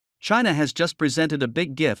China has just presented a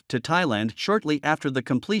big gift to Thailand shortly after the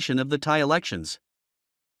completion of the Thai elections.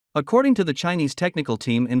 According to the Chinese technical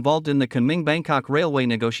team involved in the Kunming-Bangkok railway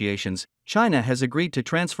negotiations, China has agreed to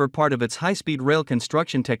transfer part of its high-speed rail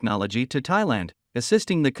construction technology to Thailand,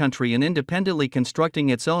 assisting the country in independently constructing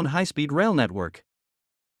its own high-speed rail network.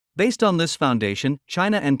 Based on this foundation,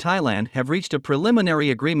 China and Thailand have reached a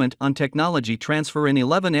preliminary agreement on technology transfer in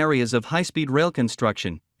 11 areas of high-speed rail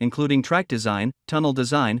construction, including track design, tunnel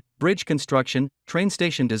design, bridge construction, train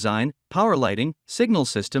station design, power lighting, signal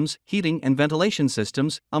systems, heating and ventilation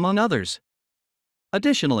systems, among others.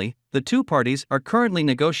 Additionally, the two parties are currently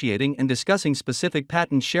negotiating and discussing specific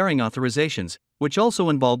patent sharing authorizations, which also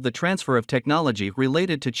involve the transfer of technology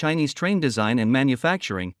related to Chinese train design and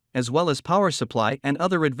manufacturing, as well as power supply and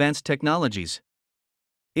other advanced technologies.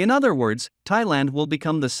 In other words, Thailand will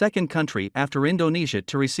become the second country after Indonesia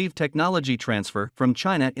to receive technology transfer from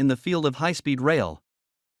China in the field of high-speed rail.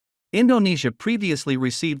 Indonesia previously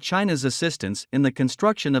received China's assistance in the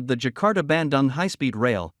construction of the Jakarta-Bandung high-speed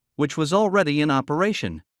rail, which was already in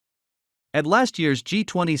operation. At last year's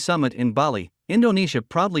G20 summit in Bali, Indonesia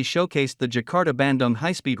proudly showcased the Jakarta-Bandung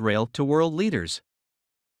high-speed rail to world leaders.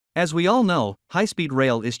 As we all know, high-speed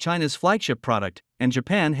rail is China's flagship product, and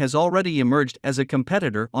Japan has already emerged as a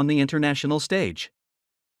competitor on the international stage.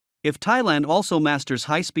 If Thailand also masters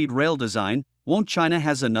high-speed rail design, won't China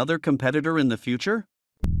has another competitor in the future?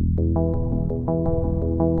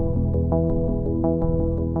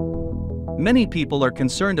 Many people are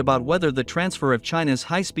concerned about whether the transfer of China's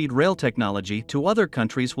high-speed rail technology to other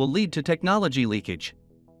countries will lead to technology leakage.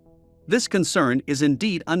 This concern is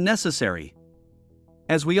indeed unnecessary.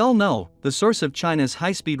 As we all know, the source of China's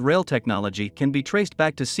high-speed rail technology can be traced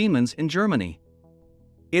back to Siemens in Germany.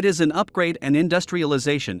 It is an upgrade and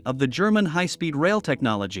industrialization of the German high-speed rail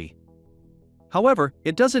technology. However,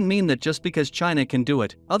 it doesn't mean that just because China can do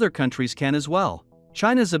it, other countries can as well.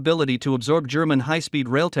 China's ability to absorb German high-speed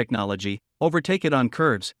rail technology, overtake it on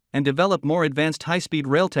curves, and develop more advanced high-speed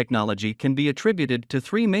rail technology can be attributed to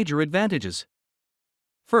three major advantages.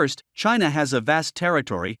 First, China has a vast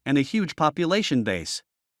territory and a huge population base.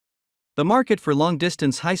 The market for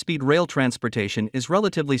long-distance high-speed rail transportation is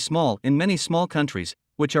relatively small in many small countries,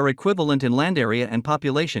 which are equivalent in land area and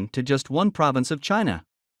population to just one province of China.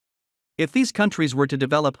 If these countries were to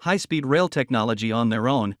develop high-speed rail technology on their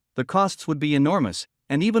own, the costs would be enormous,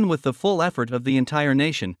 and even with the full effort of the entire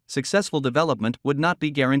nation, successful development would not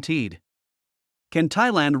be guaranteed. Can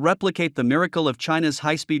Thailand replicate the miracle of China's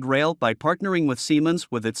high-speed rail by partnering with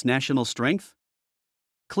Siemens with its national strength?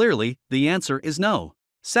 Clearly, the answer is no.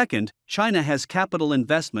 Second, China has capital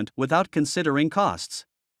investment without considering costs.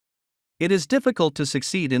 It is difficult to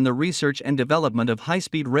succeed in the research and development of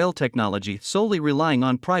high-speed rail technology solely relying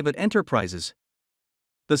on private enterprises.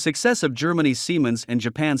 The success of Germany's Siemens and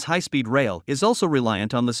Japan's high-speed rail is also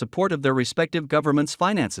reliant on the support of their respective governments'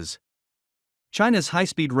 finances. China's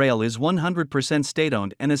high-speed rail is 100%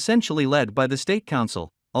 state-owned and essentially led by the State Council,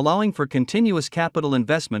 allowing for continuous capital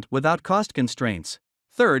investment without cost constraints.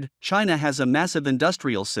 Third, China has a massive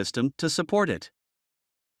industrial system to support it.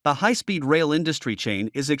 The high-speed rail industry chain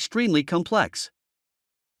is extremely complex.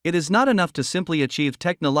 It is not enough to simply achieve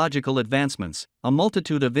technological advancements. A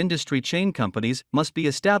multitude of industry chain companies must be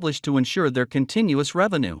established to ensure their continuous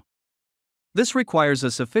revenue. This requires a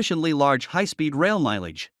sufficiently large high-speed rail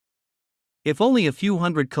mileage. If only a few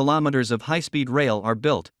hundred kilometers of high-speed rail are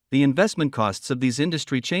built, the investment costs of these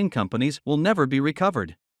industry chain companies will never be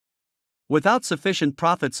recovered. Without sufficient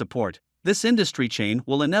profit support, this industry chain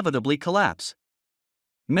will inevitably collapse.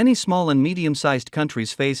 Many small and medium-sized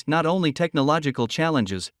countries face not only technological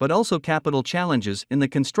challenges but also capital challenges in the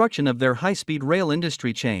construction of their high-speed rail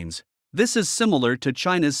industry chains. This is similar to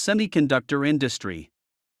China's semiconductor industry.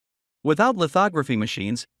 Without lithography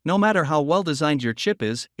machines, no matter how well designed your chip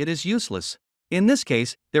is, it is useless. In this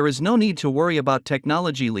case, there is no need to worry about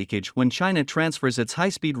technology leakage when China transfers its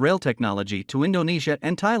high-speed rail technology to Indonesia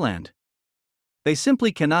and Thailand. They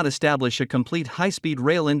simply cannot establish a complete high-speed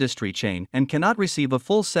rail industry chain and cannot receive a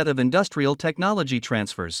full set of industrial technology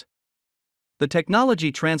transfers. The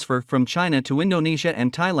technology transfer from China to Indonesia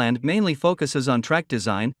and Thailand mainly focuses on track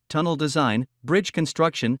design, tunnel design, bridge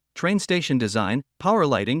construction, train station design, power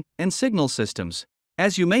lighting, and signal systems.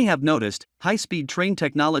 As you may have noticed, high-speed train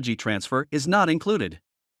technology transfer is not included.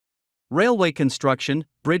 Railway construction,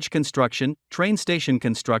 bridge construction, train station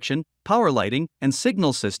construction, power lighting, and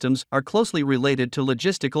signal systems are closely related to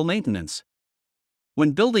logistical maintenance.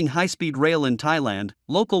 When building high-speed rail in Thailand,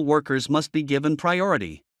 local workers must be given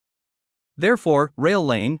priority. Therefore, rail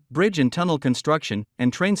laying, bridge and tunnel construction,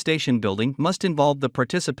 and train station building must involve the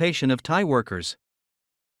participation of Thai workers.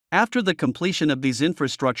 After the completion of these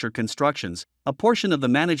infrastructure constructions, a portion of the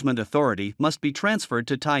management authority must be transferred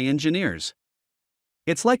to Thai engineers.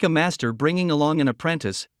 It's like a master bringing along an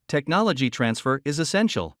apprentice. Technology transfer is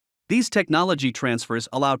essential. These technology transfers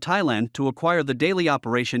allow Thailand to acquire the daily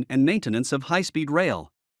operation and maintenance of high-speed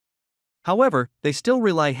rail. However, they still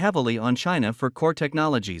rely heavily on China for core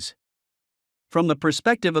technologies. From the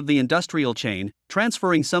perspective of the industrial chain,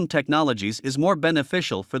 transferring some technologies is more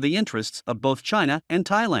beneficial for the interests of both China and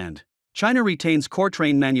Thailand. China retains core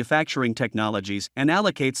train manufacturing technologies and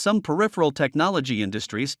allocates some peripheral technology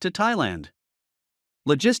industries to Thailand.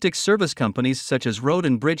 Logistics service companies such as road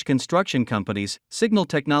and bridge construction companies, signal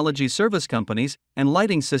technology service companies, and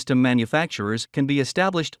lighting system manufacturers can be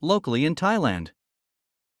established locally in Thailand.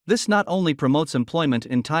 This not only promotes employment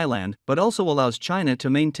in Thailand but also allows China to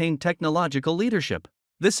maintain technological leadership.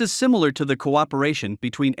 This is similar to the cooperation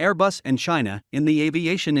between Airbus and China in the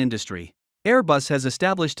aviation industry. Airbus has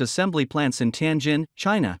established assembly plants in Tianjin,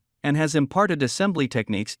 China, and has imparted assembly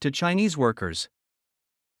techniques to Chinese workers.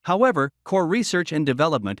 However, core research and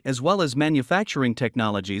development as well as manufacturing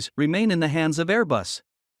technologies remain in the hands of Airbus.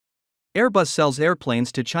 Airbus sells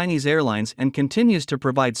airplanes to Chinese airlines and continues to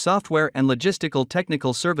provide software and logistical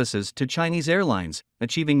technical services to Chinese airlines,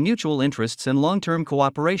 achieving mutual interests and long-term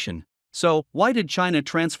cooperation. So, why did China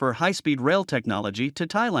transfer high-speed rail technology to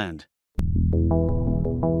Thailand?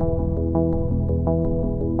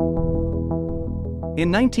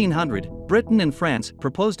 In 1900, Britain and France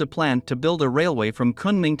proposed a plan to build a railway from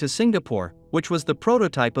Kunming to Singapore, which was the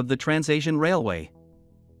prototype of the Trans-Asian Railway.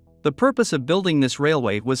 The purpose of building this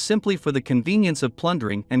railway was simply for the convenience of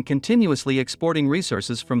plundering and continuously exporting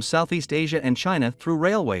resources from Southeast Asia and China through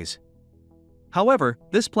railways. However,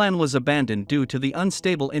 this plan was abandoned due to the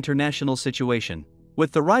unstable international situation.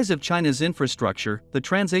 With the rise of China's infrastructure, the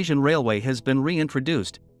Trans-Asian Railway has been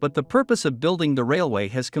reintroduced, but the purpose of building the railway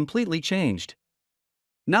has completely changed.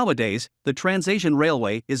 Nowadays, the Trans-Asian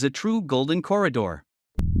Railway is a true golden corridor.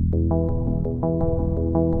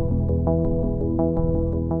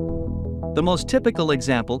 The most typical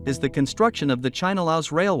example is the construction of the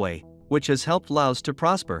China-Laos Railway, which has helped Laos to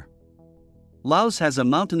prosper. Laos has a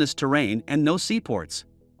mountainous terrain and no seaports.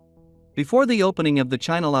 Before the opening of the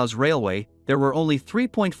China-Laos Railway, there were only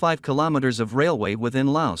 3.5 kilometers of railway within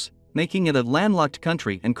Laos, making it a landlocked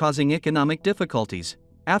country and causing economic difficulties.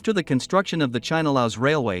 After the construction of the China-Laos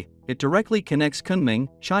Railway, it directly connects Kunming,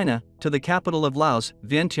 China, to the capital of Laos,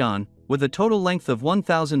 Vientiane, with a total length of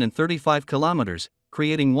 1,035 kilometers,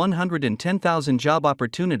 creating 110,000 job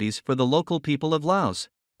opportunities for the local people of Laos.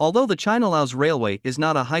 Although the China-Laos Railway is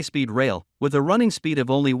not a high-speed rail, with a running speed of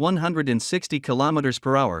only 160 kilometers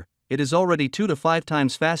per hour, it is already 2 to 5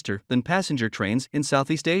 times faster than passenger trains in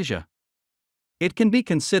Southeast Asia. It can be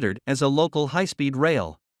considered as a local high-speed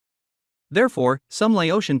rail. Therefore, some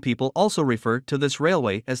Laotian people also refer to this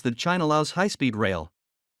railway as the China-Laos high-speed rail.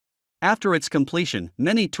 After its completion,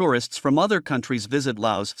 many tourists from other countries visit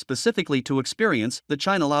Laos specifically to experience the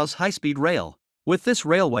China-Laos high-speed rail. With this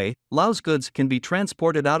railway, Laos goods can be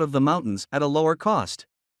transported out of the mountains at a lower cost.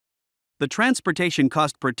 The transportation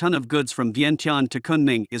cost per ton of goods from Vientiane to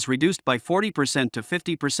Kunming is reduced by 40% to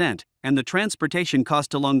 50%, and the transportation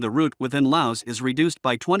cost along the route within Laos is reduced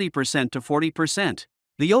by 20% to 40%.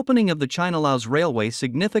 The opening of the China-Laos Railway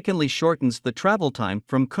significantly shortens the travel time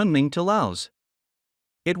from Kunming to Laos.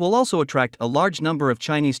 It will also attract a large number of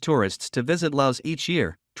Chinese tourists to visit Laos each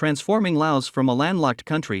year, transforming Laos from a landlocked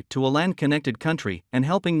country to a land-connected country and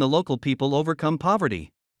helping the local people overcome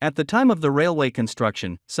poverty. At the time of the railway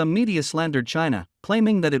construction, some media slandered China,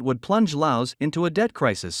 claiming that it would plunge Laos into a debt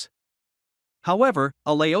crisis. However,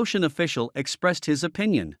 a Laotian official expressed his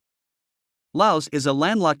opinion. Laos is a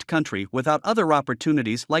landlocked country without other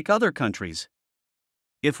opportunities like other countries.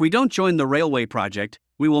 If we don't join the railway project,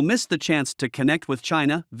 we will miss the chance to connect with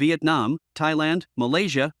China, Vietnam, Thailand,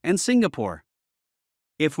 Malaysia, and Singapore.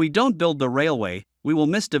 If we don't build the railway, we will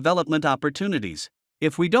miss development opportunities.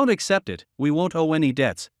 If we don't accept it, we won't owe any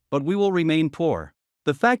debts, but we will remain poor.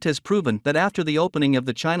 The fact has proven that after the opening of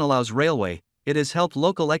the China-Laos Railway, it has helped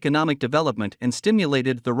local economic development and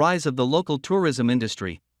stimulated the rise of the local tourism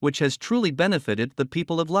industry, which has truly benefited the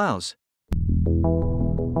people of Laos.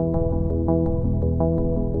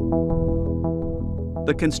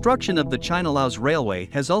 The construction of the China-Laos Railway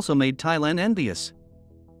has also made Thailand envious.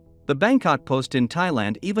 The Bangkok Post in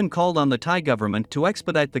Thailand even called on the Thai government to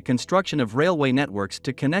expedite the construction of railway networks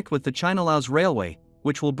to connect with the China-Laos Railway,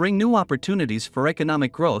 which will bring new opportunities for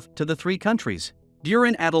economic growth to the three countries.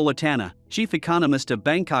 Duran Adalwatana, chief economist of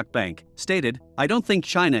Bangkok Bank, stated, "I don't think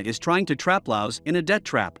China is trying to trap Laos in a debt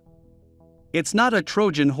trap. It's not a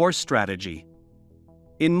Trojan horse strategy.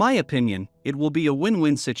 In my opinion, it will be a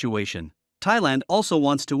win-win situation. Thailand also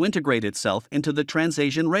wants to integrate itself into the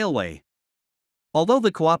Trans-Asian Railway. Although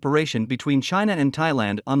the cooperation between China and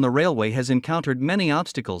Thailand on the railway has encountered many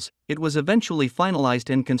obstacles, it was eventually finalized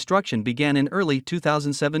and construction began in early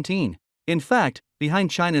 2017. In fact,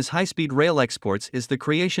 behind China's high-speed rail exports is the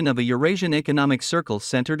creation of a Eurasian economic circle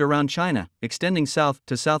centered around China, extending south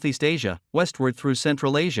to Southeast Asia, westward through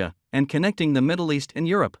Central Asia, and connecting the Middle East and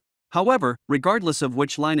Europe. However, regardless of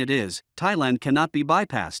which line it is, Thailand cannot be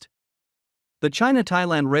bypassed. The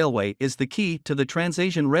China-Thailand Railway is the key to the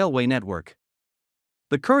Trans-Asian Railway network.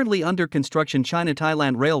 The currently under construction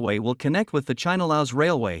China-Thailand Railway will connect with the China-Laos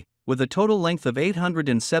Railway, with a total length of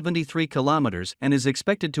 873 kilometers, and is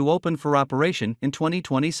expected to open for operation in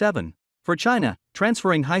 2027. For China,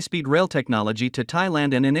 transferring high-speed rail technology to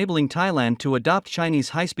Thailand and enabling Thailand to adopt Chinese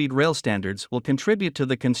high-speed rail standards will contribute to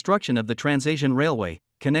the construction of the Trans-Asian Railway,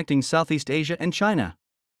 connecting Southeast Asia and China.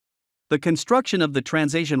 The construction of the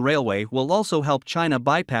Trans-Asian Railway will also help China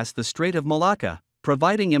bypass the Strait of Malacca,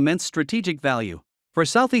 providing immense strategic value. For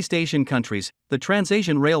Southeast Asian countries, the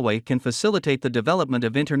Trans-Asian Railway can facilitate the development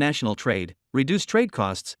of international trade, reduce trade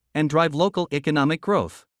costs, and drive local economic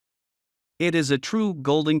growth. It is a true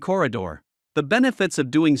golden corridor. The benefits of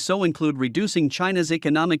doing so include reducing China's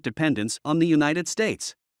economic dependence on the United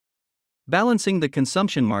States, balancing the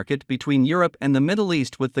consumption market between Europe and the Middle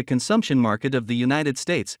East with the consumption market of the United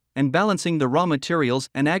States, and balancing the raw materials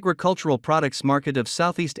and agricultural products market of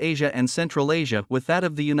Southeast Asia and Central Asia with that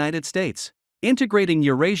of the United States, integrating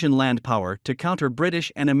Eurasian land power to counter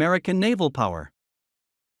British and American naval power.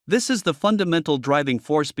 This is the fundamental driving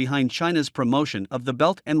force behind China's promotion of the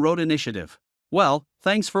Belt and Road Initiative. Well,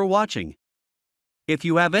 thanks for watching. If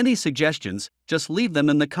you have any suggestions, just leave them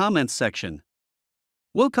in the comments section.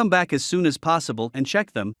 We'll come back as soon as possible and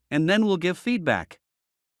check them, and then we'll give feedback.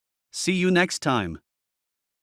 See you next time.